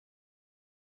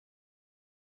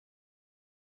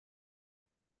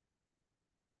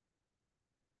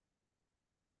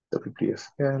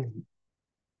WPScan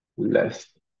less.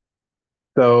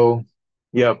 So,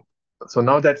 yep. So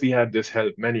now that we have this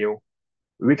help menu,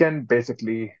 we can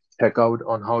basically check out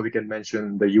on how we can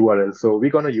mention the URL. So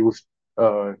we're gonna use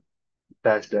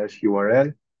dash dash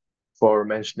URL for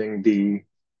mentioning the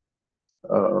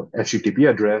HTTP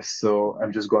address. So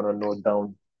I'm just gonna note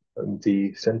down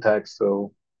the syntax.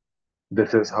 So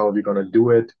this is how we're gonna do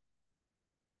it.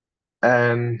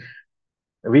 And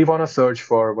we wanna search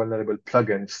for vulnerable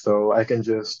plugins. So I can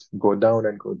just go down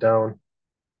and go down.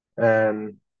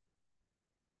 And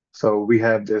so we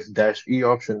have this dash E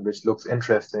option, which looks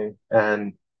interesting,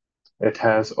 and it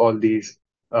has all these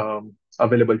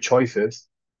available choices.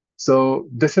 So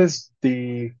this is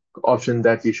the option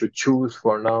that we should choose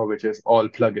for now, which is all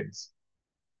plugins.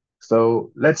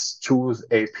 So let's choose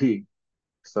AP.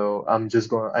 So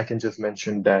I can just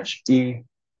mention dash E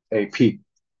AP.